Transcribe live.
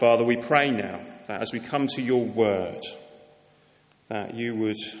Father, we pray now that as we come to your word, that you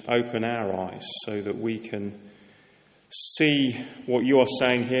would open our eyes so that we can see what you are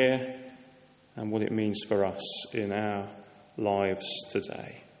saying here and what it means for us in our lives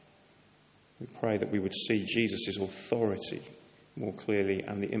today. We pray that we would see Jesus' authority more clearly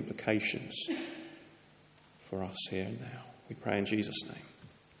and the implications for us here and now. We pray in Jesus' name.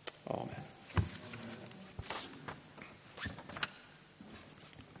 Amen.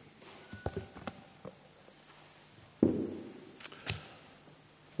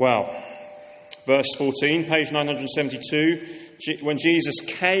 Well, verse 14, page 972. When Jesus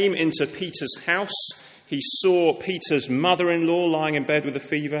came into Peter's house, he saw Peter's mother-in-law lying in bed with a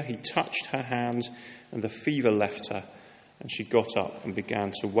fever. He touched her hand, and the fever left her, and she got up and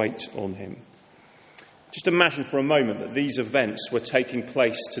began to wait on him. Just imagine for a moment that these events were taking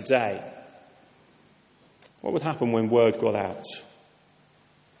place today. What would happen when word got out?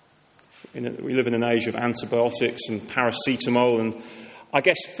 We live in an age of antibiotics and paracetamol, and I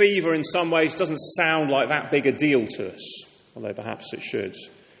guess fever in some ways doesn't sound like that big a deal to us, although perhaps it should.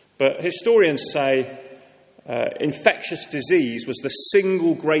 But historians say infectious disease was the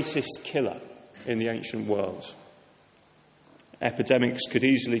single greatest killer in the ancient world. Epidemics could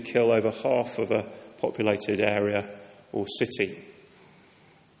easily kill over half of a populated area or city.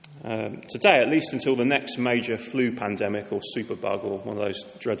 Today, at least until the next major flu pandemic or superbug or one of those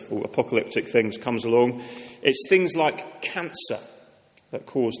dreadful apocalyptic things comes along, it's things like cancer that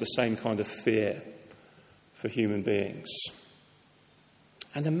cause the same kind of fear for human beings.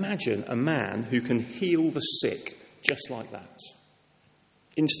 And imagine a man who can heal the sick just like that,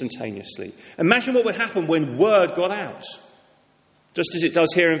 instantaneously. Imagine what would happen when word got out, just as it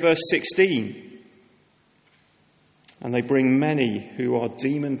does here in verse 16. And they bring many who are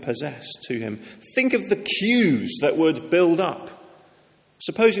demon-possessed to him. Think of the queues that would build up.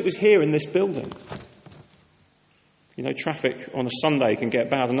 Suppose it was here in this building. You know, traffic on a Sunday can get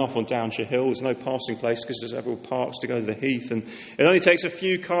bad enough on Downshire Hill. There's no passing place because there's several parks to go to the Heath. And it only takes a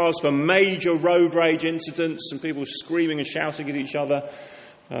few cars for major road rage incidents and people screaming and shouting at each other.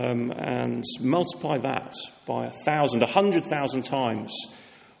 And multiply that by 1,000, 100,000 times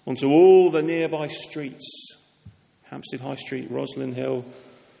onto all the nearby streets. Hampstead High Street, Roslyn Hill,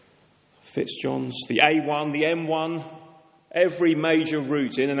 Fitzjohn's, the A1, the M1. Every major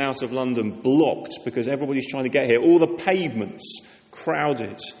route in and out of London blocked because everybody's trying to get here. All the pavements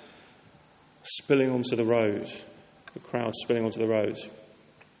crowded, spilling onto the road. The crowd spilling onto the road.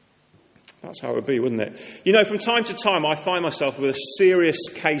 That's how it would be, wouldn't it? You know, from time to time I find myself with a serious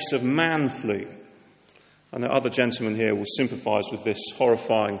case of man flu. I know other gentlemen here will sympathise with this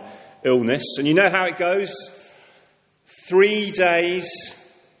horrifying illness. And you know how it goes? 3 days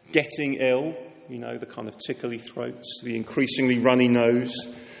getting ill. You know, the kind of tickly throats, the increasingly runny nose,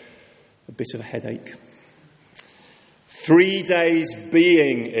 a bit of a headache. 3 days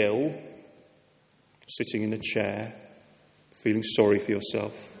being ill, sitting in a chair, feeling sorry for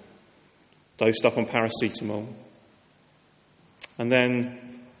yourself, dosed up on paracetamol. And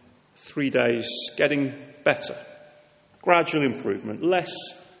then 3 days getting better, gradual improvement, less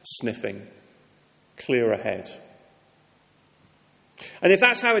sniffing, clearer head. And if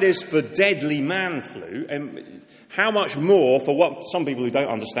that's how it is for deadly man flu, how much more for what some people who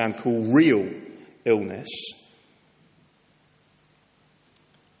don't understand call real illness,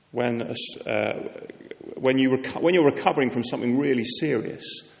 when you're recovering from something really serious,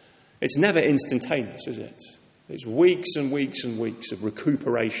 it's never instantaneous, is it? It's weeks and weeks and weeks of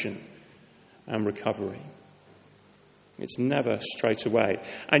recuperation and recovery. It's never straight away.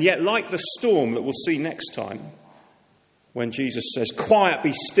 And yet, like the storm that we'll see next time, when Jesus says, "Quiet,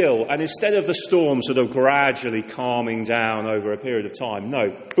 be still," and instead of the storm sort of gradually calming down over a period of time, no,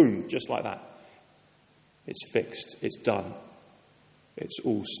 boom, just like that. It's fixed, it's done, it's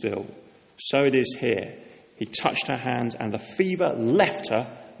all still. So it is here. He touched her hand and the fever left her,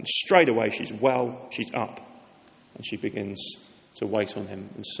 and straight away she's well, she's up, and she begins to wait on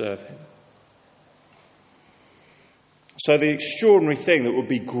him and serve him. So the extraordinary thing that would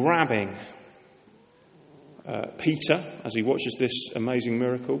be grabbing Peter as he watches this amazing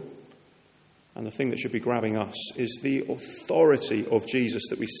miracle, and the thing that should be grabbing us, is the authority of Jesus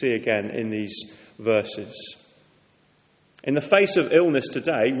that we see again in these verses. In the face of illness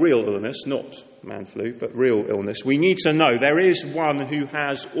today, real illness, not man flu, but real illness, we need to know there is one who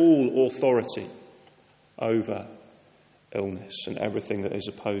has all authority over illness and everything that is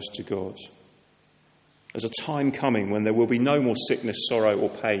opposed to God. There's a time coming when there will be no more sickness, sorrow or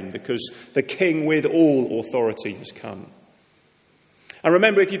pain, because the King with all authority has come. And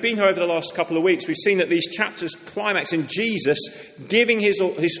remember, if you've been here over the last couple of weeks, we've seen that these chapters climax in Jesus giving his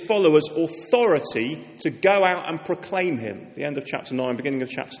followers authority to go out and proclaim him. The end of chapter 9, beginning of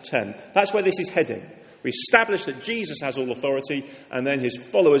chapter 10. That's where this is heading. We establish that Jesus has all authority, and then his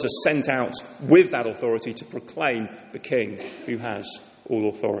followers are sent out with that authority to proclaim the King who has all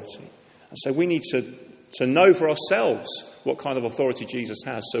authority. And so we need to know for ourselves what kind of authority Jesus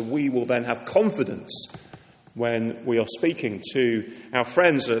has, so we will then have confidence when we are speaking to our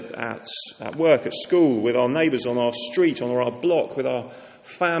friends at work, at school, with our neighbours on our street, on our block, with our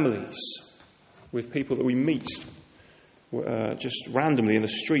families, with people that we meet just randomly in the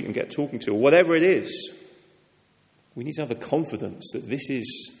street and get talking to, or whatever it is. We need to have the confidence that this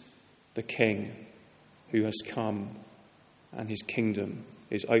is the King who has come, and his kingdom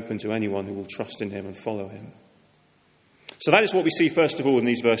is open to anyone who will trust in him and follow him. So that is what we see first of all in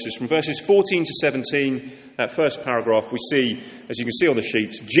these verses. From verses 14 to 17, that first paragraph, we see, as you can see on the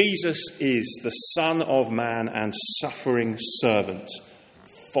sheet, Jesus is the Son of Man and suffering servant.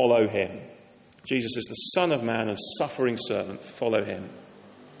 Follow him. Jesus is the Son of Man and suffering servant. Follow him.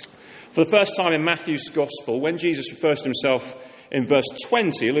 For the first time in Matthew's Gospel, when Jesus refers to himself in verse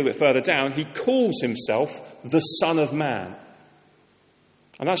 20, a little bit further down, he calls himself the Son of Man.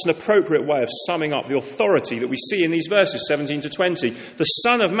 And that's an appropriate way of summing up the authority that we see in these verses, 17 to 20. The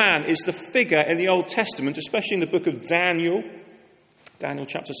Son of Man is the figure in the Old Testament, especially in the book of Daniel. Daniel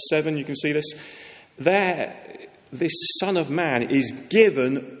chapter 7, you can see this. There, this Son of Man is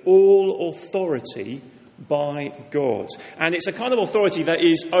given all authority by God. And it's a kind of authority that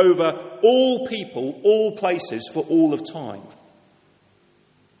is over all people, all places, for all of time.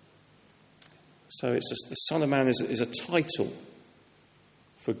 So it's just, the Son of Man is a title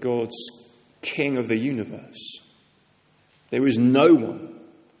for God's King of the universe. There is no one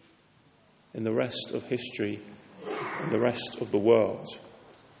in the rest of history and the rest of the world,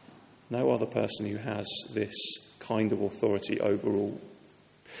 no other person who has this kind of authority over all.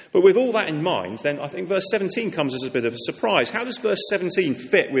 But with all that in mind, then I think verse 17 comes as a bit of a surprise. How does verse 17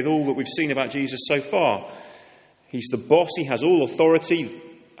 fit with all that we've seen about Jesus so far? He's the boss, he has all authority,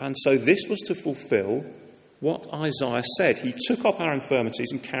 and so this was to fulfill what Isaiah said. He took up our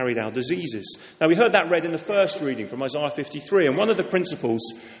infirmities and carried our diseases. Now, we heard that read in the first reading from Isaiah 53, and one of the principles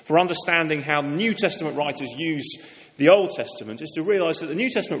for understanding how New Testament writers use the Old Testament is to realise that the New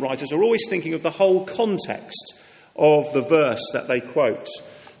Testament writers are always thinking of the whole context of the verse that they quote.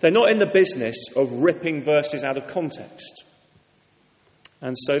 They're not in the business of ripping verses out of context.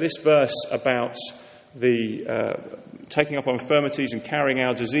 And so this verse about the taking up our infirmities and carrying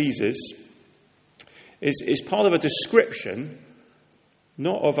our diseases is part of a description,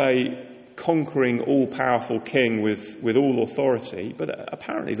 not of a conquering, all-powerful king with all authority, but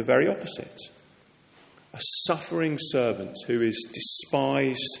apparently the very opposite. A suffering servant who is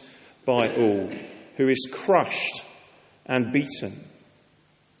despised by all, who is crushed and beaten.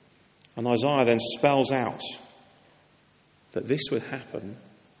 And Isaiah then spells out that this would happen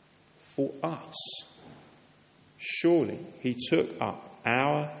for us. Surely he took up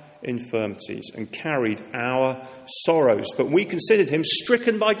our infirmities and carried our sorrows, but we considered him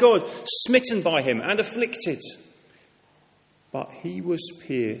stricken by God, smitten by him and afflicted. But he was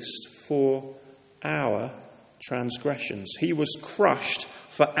pierced for our transgressions. He was crushed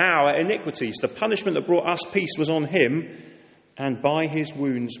for our iniquities. The punishment that brought us peace was on him, and by his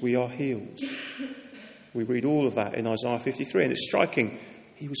wounds we are healed. We read all of that in Isaiah 53, and it's striking.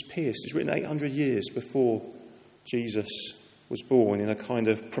 He was pierced. It's written 800 years before Jesus was born, in a kind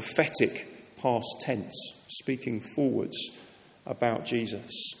of prophetic past tense, speaking forwards about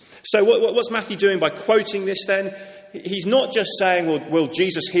Jesus. So what's Matthew doing by quoting this then? He's not just saying, well,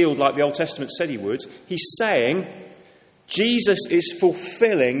 Jesus healed like the Old Testament said he would. He's saying Jesus is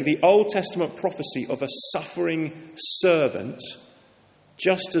fulfilling the Old Testament prophecy of a suffering servant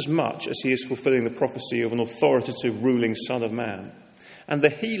just as much as he is fulfilling the prophecy of an authoritative ruling Son of Man. And the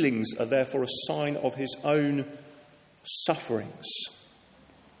healings are therefore a sign of his own sufferings.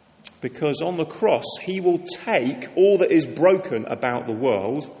 Because on the cross, he will take all that is broken about the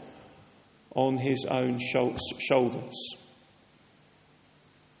world on his own shoulders.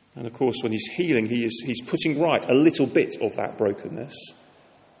 And of course, when he's healing, he's putting right a little bit of that brokenness.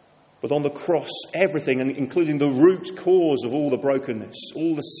 But on the cross, everything, including the root cause of all the brokenness,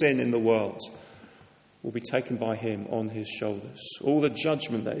 all the sin in the world, will be taken by him on his shoulders. All the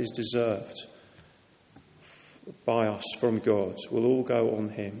judgment that is deserved by us from God will all go on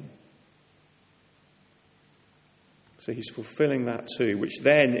him. So he's fulfilling that too, which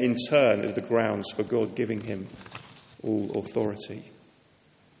then in turn is the grounds for God giving him all authority.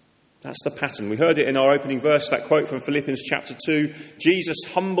 That's the pattern. We heard it in our opening verse, that quote from Philippians chapter 2. Jesus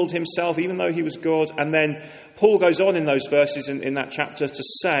humbled himself even though he was God. And then Paul goes on in those verses in that chapter to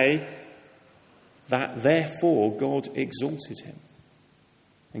say that therefore God exalted him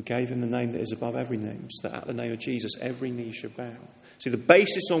and gave him the name that is above every name, so that at the name of Jesus every knee should bow. See, the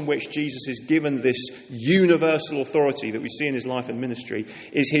basis on which Jesus is given this universal authority that we see in his life and ministry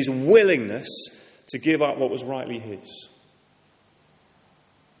is his willingness to give up what was rightly his.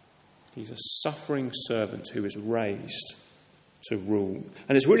 He's a suffering servant who is raised to rule.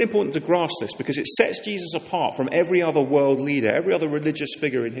 And it's really important to grasp this because it sets Jesus apart from every other world leader, every other religious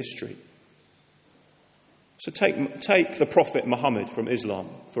figure in history. So take the Prophet Muhammad from Islam,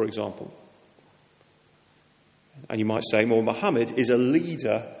 for example. And you might say, well, Muhammad is a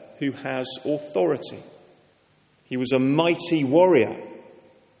leader who has authority. He was a mighty warrior.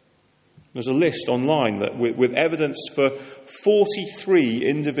 There's a list online that with evidence for 43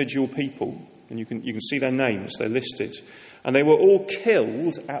 individual people, and you can see their names, they're listed. And they were all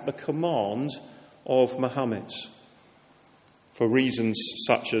killed at the command of Muhammad for reasons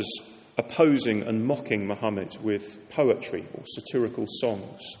such as opposing and mocking Muhammad with poetry or satirical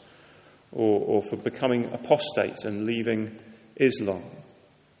songs, or for becoming apostate and leaving Islam.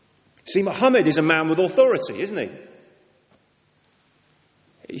 See, Muhammad is a man with authority, isn't he?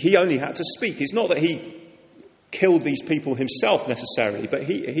 He only had to speak. It's not that he killed these people himself necessarily, but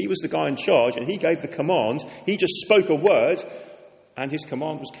he was the guy in charge and he gave the command. He just spoke a word and his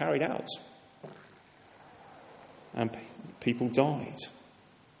command was carried out. And people died.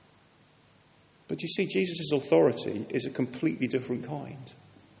 But you see, Jesus' authority is a completely different kind.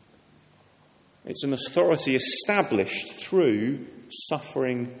 It's an authority established through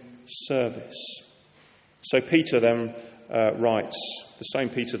suffering service. So Peter then writes, the same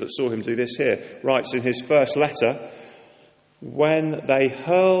Peter that saw him do this here, writes in his first letter, when they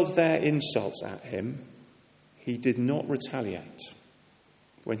hurled their insults at him, he did not retaliate.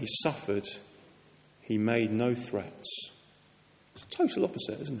 When he suffered, he made no threats. It's a total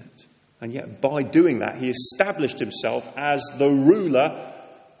opposite, isn't it? And yet by doing that, he established himself as the ruler,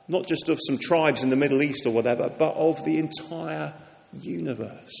 not just of some tribes in the Middle East or whatever, but of the entire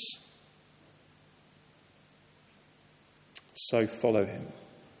universe. So follow him.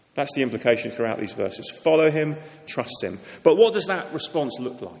 That's the implication throughout these verses. Follow him, trust him. But what does that response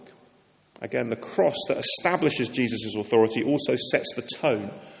look like? Again, the cross that establishes Jesus' authority also sets the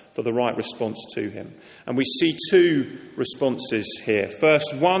tone for the right response to him. And we see two responses here.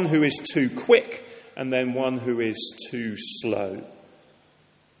 First, one who is too quick, and then one who is too slow.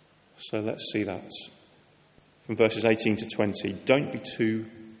 So let's see that. From verses 18 to 20. Don't be too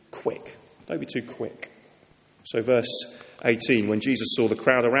quick. Don't be too quick. So verse 18, when Jesus saw the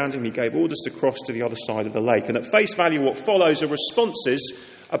crowd around him, he gave orders to cross to the other side of the lake. And at face value, what follows are responses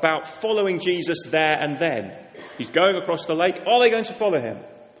about following Jesus there and then. He's going across the lake. Are they going to follow him?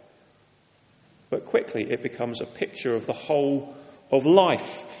 But quickly it becomes a picture of the whole of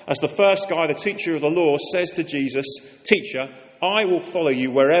life. As the first guy, the teacher of the law, says to Jesus, "Teacher, I will follow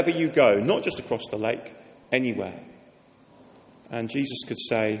you wherever you go," not just across the lake, anywhere. And Jesus could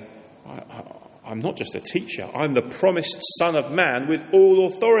say, I'm not just a teacher, I'm the promised Son of Man with all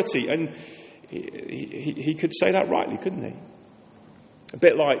authority. And he could say that rightly, couldn't he? It's a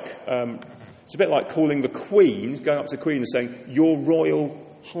bit like calling the Queen, going up to the Queen and saying, "Your Royal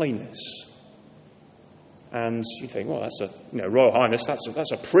Highness." And you think, well, that's Royal Highness,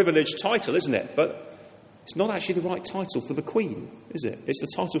 that's a privileged title, isn't it? But it's not actually the right title for the Queen, is it? It's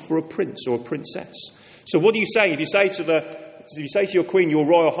the title for a prince or a princess. So what do you say? If you say to your Queen, "Your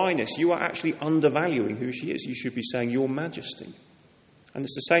Royal Highness," you are actually undervaluing who she is. You should be saying, "Your Majesty." And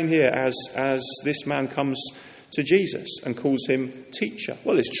it's the same here as this man comes to Jesus and calls him teacher.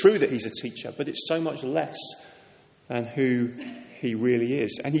 Well, it's true that he's a teacher, but it's so much less than who he really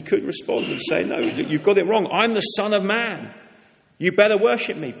is. And he could respond and say, "No, you've got it wrong. I'm the Son of Man. You better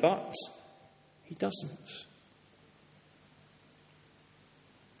worship me." But he doesn't.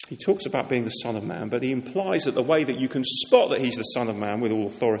 He talks about being the Son of Man, but he implies that the way that you can spot that he's the Son of Man with all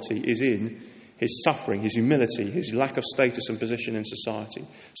authority is in his suffering, his humility, his lack of status and position in society.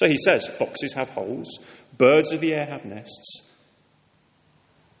 So he says, foxes have holes, birds of the air have nests,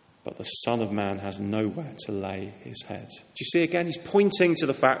 but the Son of Man has nowhere to lay his head. Do you see again? He's pointing to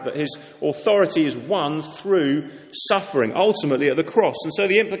the fact that his authority is won through suffering, ultimately at the cross. And so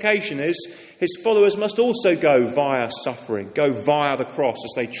the implication is his followers must also go via suffering, go via the cross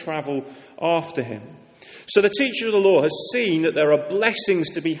as they travel after him. So the teacher of the law has seen that there are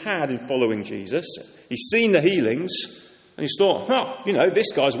blessings to be had in following Jesus. He's seen the healings and he's thought,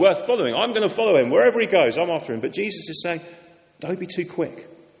 this guy's worth following. I'm going to follow him. Wherever he goes, I'm after him. But Jesus is saying, don't be too quick.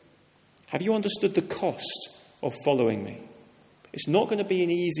 Have you understood the cost of following me? It's not going to be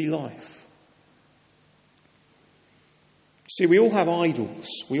an easy life. See, we all have idols.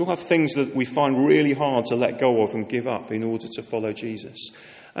 We all have things that we find really hard to let go of and give up in order to follow Jesus.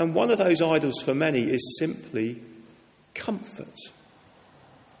 And one of those idols for many is simply comfort.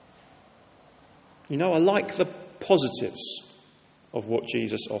 You know, I like the positives of what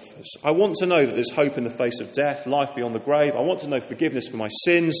Jesus offers. I want to know that there's hope in the face of death, life beyond the grave. I want to know forgiveness for my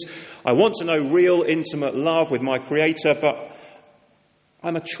sins. I want to know real, intimate love with my Creator. But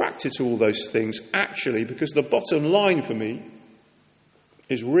I'm attracted to all those things, actually, because the bottom line for me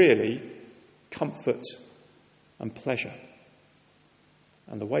is really comfort and pleasure.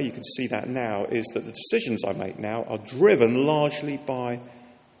 And the way you can see that now is that the decisions I make now are driven largely by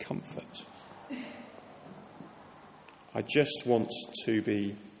comfort. I just want to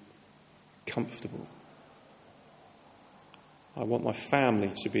be comfortable. I want my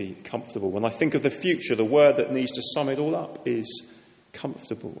family to be comfortable. When I think of the future, the word that needs to sum it all up is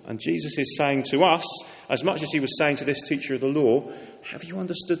comfortable. And Jesus is saying to us, as much as he was saying to this teacher of the law, have you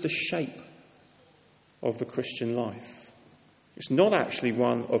understood the shape of the Christian life? It's not actually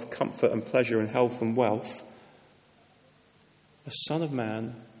one of comfort and pleasure and health and wealth. The Son of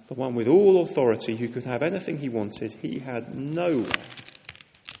Man, the one with all authority who could have anything he wanted, he had nowhere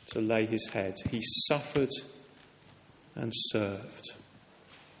to lay his head. He suffered and served.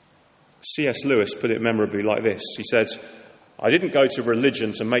 C.S. Lewis put it memorably like this. He said, I didn't go to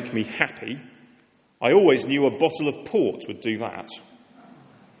religion to make me happy. I always knew a bottle of port would do that.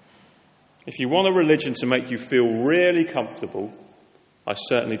 If you want a religion to make you feel really comfortable, I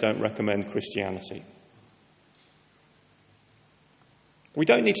certainly don't recommend Christianity. We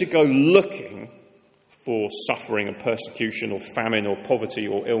don't need to go looking for suffering and persecution or famine or poverty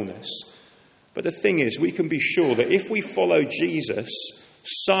or illness. But the thing is, we can be sure that if we follow Jesus,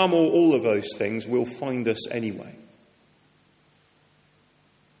 some or all of those things will find us anyway.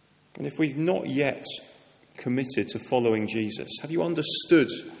 And if we've not yet committed to following Jesus, have you understood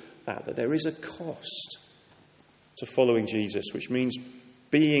that there is a cost to following Jesus, which means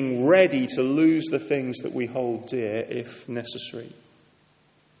being ready to lose the things that we hold dear if necessary?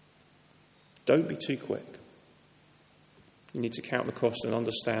 Don't be too quick. You need to count the cost and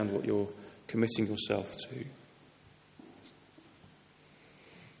understand what you're committing yourself to.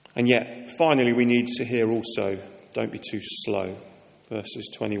 And yet, finally, we need to hear also, don't be too slow. Verses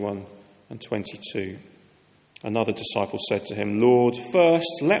 21 and 22. Another disciple said to him, Lord,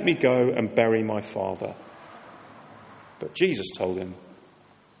 first let me go and bury my father. But Jesus told him,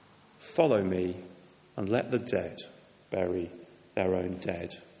 follow me and let the dead bury their own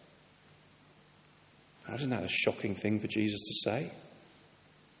dead. Now, isn't that a shocking thing for Jesus to say?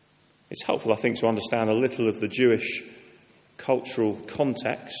 It's helpful, I think, to understand a little of the Jewish cultural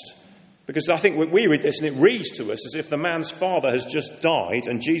context, because I think we read this and it reads to us as if the man's father has just died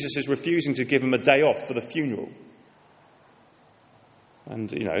and Jesus is refusing to give him a day off for the funeral. And,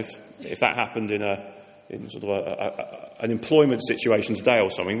 you know, if that happened in sort of an employment situation today or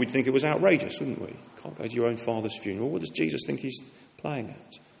something, we'd think it was outrageous, wouldn't we? Can't go to your own father's funeral. What does Jesus think he's playing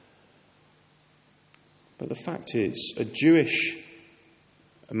at? But the fact is, a Jewish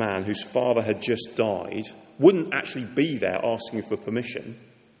man whose father had just died wouldn't actually be there asking for permission.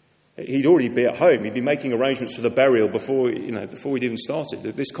 He'd already be at home. He'd be making arrangements for the burial before he'd even started.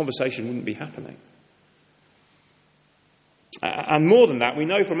 This conversation wouldn't be happening. And more than that, we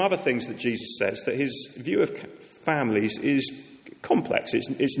know from other things that Jesus says that his view of families is complex.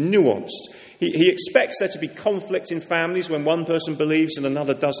 It's nuanced. He expects there to be conflict in families when one person believes and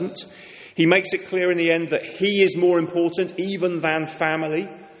another doesn't. He makes it clear in the end that he is more important even than family,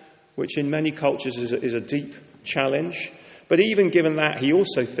 which in many cultures is a deep challenge. But even given that, he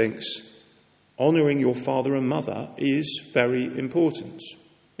also thinks honouring your father and mother is very important.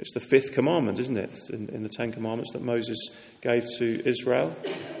 It's the fifth commandment, isn't it, in the Ten Commandments that Moses gave to Israel.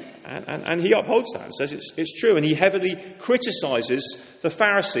 And he upholds that and says it's true. And he heavily criticises the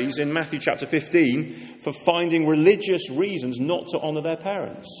Pharisees in Matthew chapter 15 for finding religious reasons not to honour their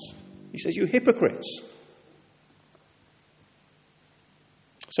parents. He says, you hypocrites.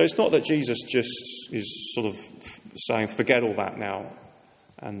 So it's not that Jesus just is sort of saying, forget all that now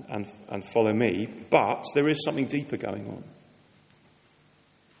and follow me, but there is something deeper going on.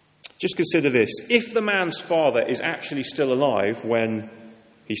 Just consider this. If the man's father is actually still alive when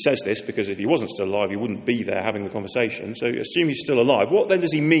he says this, because if he wasn't still alive, he wouldn't be there having the conversation. So assume he's still alive. What then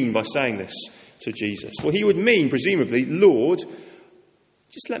does he mean by saying this to Jesus? Well, he would mean, presumably, Lord,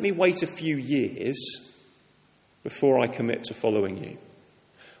 just let me wait a few years before I commit to following you.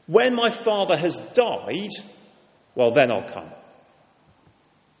 When my father has died, well, then I'll come.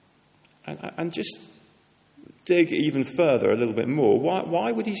 And just dig even further a little bit more.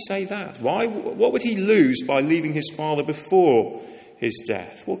 Why would he say that? What would he lose by leaving his father before his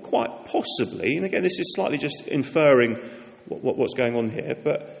death? Well, quite possibly, and again, this is slightly just inferring what's going on here,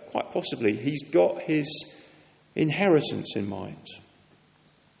 but quite possibly he's got his inheritance in mind.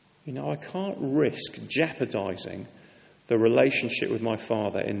 I can't risk jeopardising the relationship with my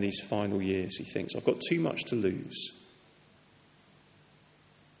father in these final years, he thinks. I've got too much to lose.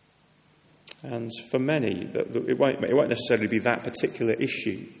 And for many, it won't necessarily be that particular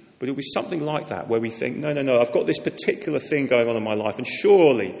issue, but it'll be something like that where we think, no, I've got this particular thing going on in my life, and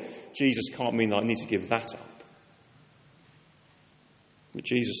surely Jesus can't mean that I need to give that up. But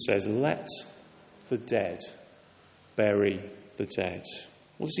Jesus says, let the dead bury the dead.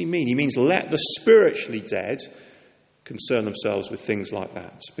 What does he mean? He means let the spiritually dead concern themselves with things like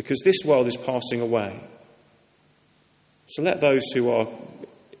that, because this world is passing away. So let those who are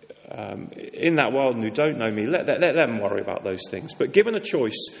in that world and who don't know me, let them worry about those things. But given a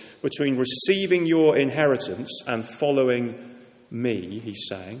choice between receiving your inheritance and following me, he's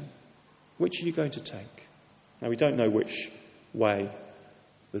saying, which are you going to take? Now, we don't know which way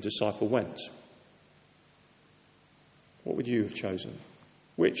the disciple went. What would you have chosen?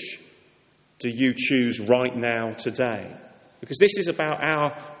 Which do you choose right now, today? Because this is about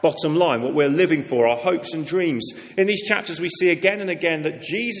our bottom line, what we're living for, our hopes and dreams. In these chapters we see again and again that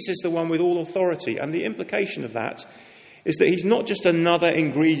Jesus is the one with all authority. And the implication of that is that he's not just another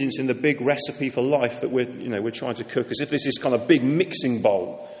ingredient in the big recipe for life that we're trying to cook, as if this is kind of big mixing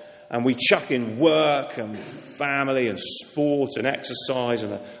bowl. And we chuck in work and family and sport and exercise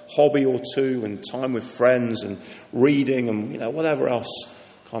and a hobby or two and time with friends and reading and whatever else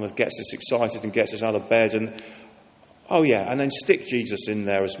kind of gets us excited and gets us out of bed. And then stick Jesus in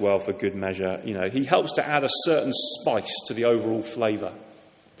there as well for good measure. He helps to add a certain spice to the overall flavour.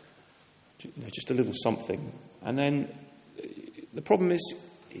 Just a little something. And then the problem is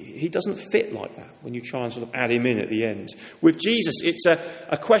he doesn't fit like that when you try and sort of add him in at the end. With Jesus, it's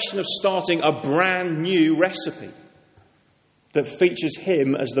a question of starting a brand new recipe that features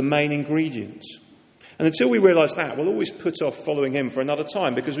him as the main ingredient. And until we realise that, we'll always put off following him for another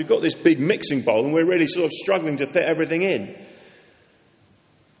time, because we've got this big mixing bowl and we're really sort of struggling to fit everything in.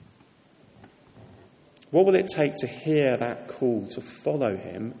 What will it take to hear that call to follow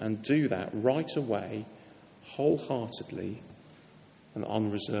him and do that right away, wholeheartedly and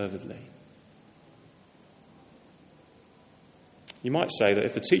unreservedly? You might say that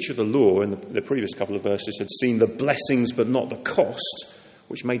if the teacher of the law in the previous couple of verses had seen the blessings but not the cost,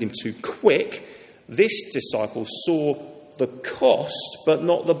 which made him too quick, this disciple saw the cost but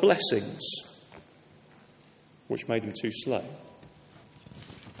not the blessings, which made him too slow. Do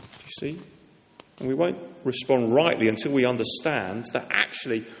you see? And we won't respond rightly until we understand that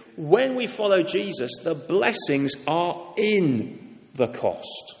actually, when we follow Jesus, the blessings are in the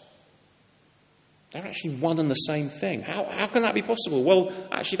cost. They're actually one and the same thing. How can that be possible? Well,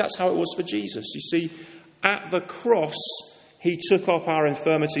 actually, that's how it was for Jesus. You see, at the cross, he took up our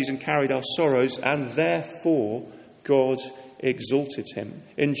infirmities and carried our sorrows, and therefore God exalted him.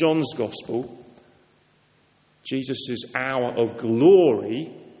 In John's Gospel, Jesus' hour of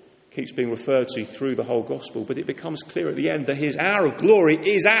glory keeps being referred to through the whole Gospel, but it becomes clear at the end that his hour of glory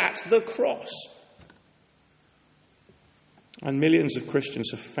is at the cross. And millions of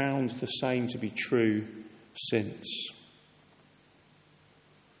Christians have found the same to be true since.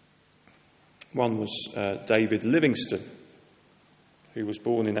 One was David Livingstone, who was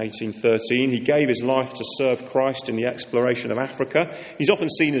born in 1813. He gave his life to serve Christ in the exploration of Africa. He's often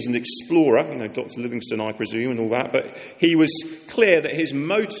seen as an explorer, Dr. Livingstone, I presume, and all that, but he was clear that his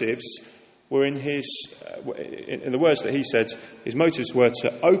motives were in the words that he said, his motives were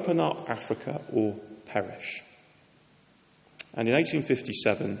to open up Africa or perish. And in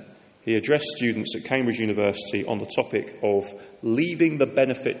 1857, he addressed students at Cambridge University on the topic of leaving the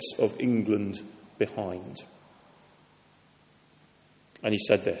benefits of England behind. And he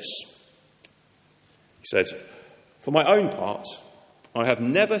said this. He said, "For my own part, I have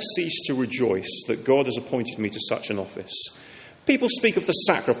never ceased to rejoice that God has appointed me to such an office. People speak of the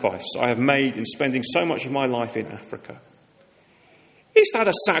sacrifice I have made in spending so much of my life in Africa. Is that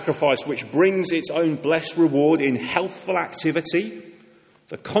a sacrifice which brings its own blessed reward in healthful activity,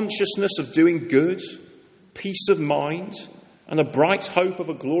 the consciousness of doing good, peace of mind, and a bright hope of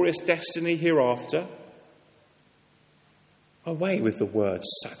a glorious destiny hereafter? Away with the word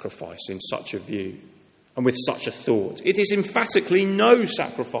sacrifice in such a view and with such a thought. It is emphatically no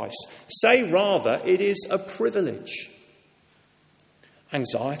sacrifice. Say rather, it is a privilege.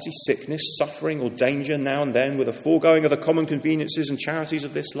 Anxiety, sickness, suffering or danger now and then with a foregoing of the common conveniences and charities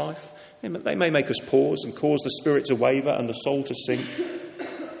of this life? They may make us pause and cause the spirit to waver and the soul to sink.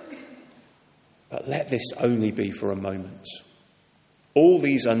 But let this only be for a moment. All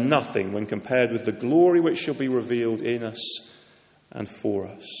these are nothing when compared with the glory which shall be revealed in us and for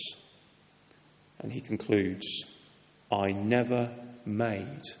us. And he concludes, I never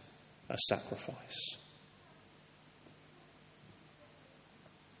made a sacrifice.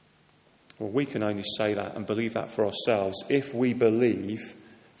 Well, we can only say that and believe that for ourselves if we believe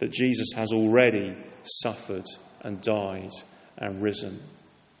that Jesus has already suffered and died and risen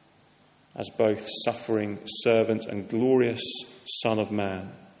as both suffering servant and glorious Son of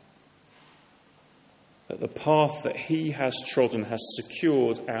Man. That the path that he has trodden has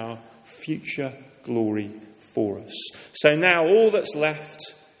secured our future glory for us. So now all that's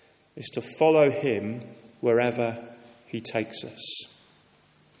left is to follow him wherever he takes us.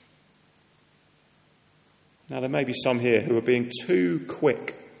 Now there may be some here who are being too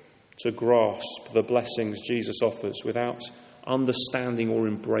quick to grasp the blessings Jesus offers without understanding or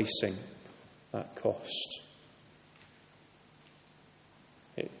embracing that cost.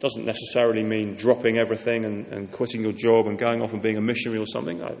 It doesn't necessarily mean dropping everything and quitting your job and going off and being a missionary or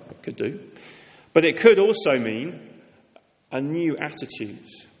something. I could do. But it could also mean a new attitude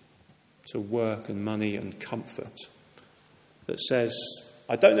to work and money and comfort that says,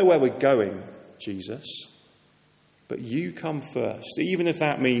 I don't know where we're going, Jesus, but you come first, even if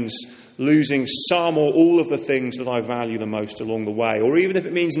that means losing some or all of the things that I value the most along the way, or even if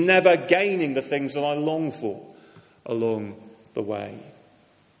it means never gaining the things that I long for along the way.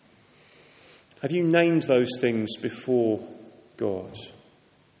 Have you named those things before God?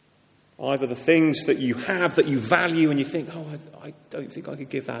 Either the things that you have, that you value, and you think, I don't think I could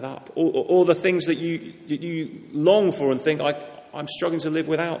give that up, or the things that you long for and think, I'm struggling to live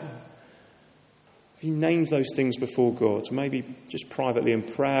without them. Have you named those things before God, maybe just privately in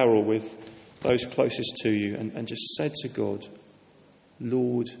prayer or with those closest to you, and just said to God,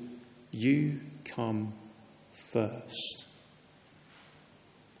 Lord, you come first.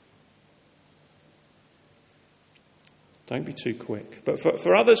 Don't be too quick. But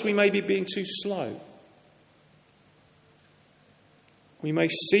for others, we may be being too slow. We may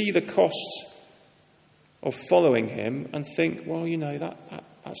see the cost of following him and think, well,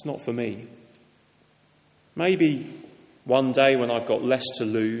 that's not for me. Maybe one day when I've got less to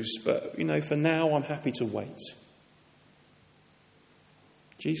lose, but, for now I'm happy to wait.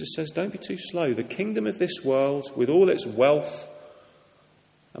 Jesus says, don't be too slow. The kingdom of this world, with all its wealth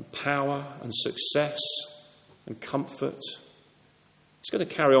and power and success and comfort, it's going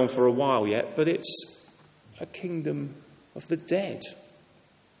to carry on for a while yet, but it's a kingdom of the dead.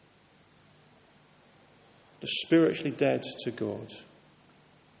 The spiritually dead to God.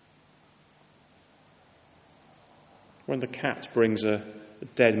 When the cat brings a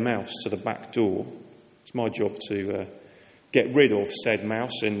dead mouse to the back door, it's my job to get rid of said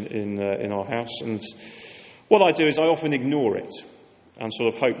mouse in our house. And what I do is I often ignore it and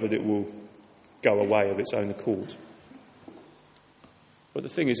sort of hope that it will go away of its own accord. But the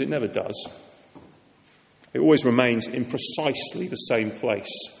thing is, it never does. It always remains in precisely the same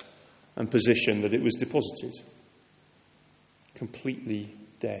place and position that it was deposited. Completely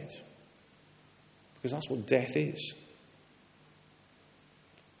dead. Because that's what death is.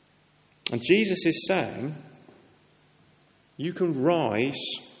 And Jesus is saying, you can rise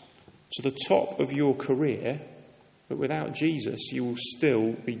to the top of your career, but without Jesus, you will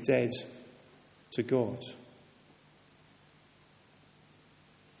still be dead to God.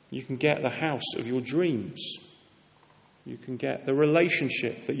 You can get the house of your dreams. You can get the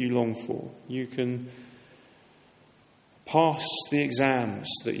relationship that you long for. You can pass the exams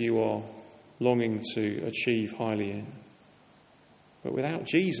that you are longing to achieve highly in. But without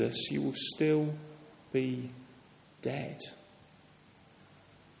Jesus, you will still be dead.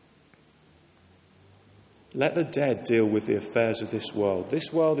 Let the dead deal with the affairs of this world.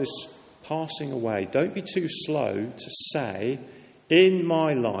 This world is passing away. Don't be too slow to say, in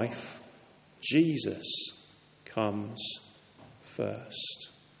my life, Jesus comes first.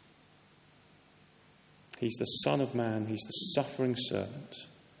 He's the Son of Man. He's the suffering servant.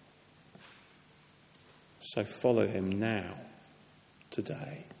 So follow him now,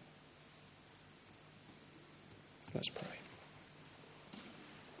 today. Let's pray.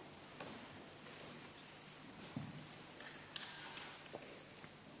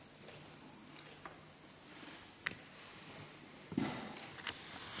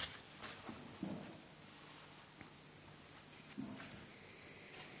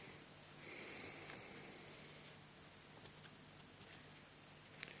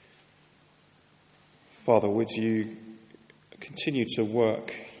 Father, would you continue to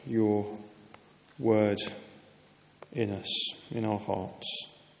work your word in us, in our hearts.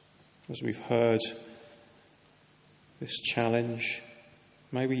 As we've heard this challenge,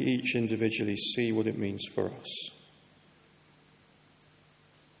 may we each individually see what it means for us.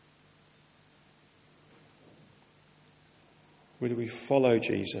 Would we follow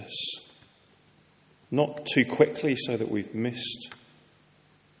Jesus, not too quickly so that we've missed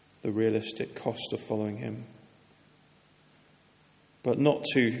the realistic cost of following him, but not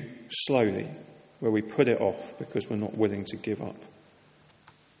too slowly, where we put it off because we're not willing to give up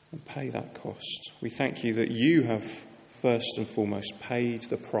and pay that cost. We thank you that you have first and foremost paid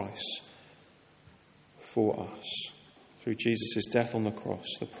the price for us. Through Jesus' death on the cross,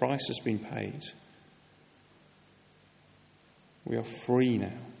 the price has been paid. We are free now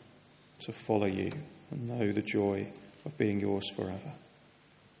to follow you and know the joy of being yours forever.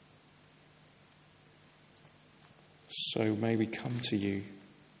 So may we come to you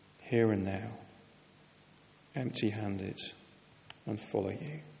here and now, empty-handed, and follow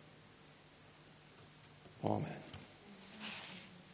you. Amen.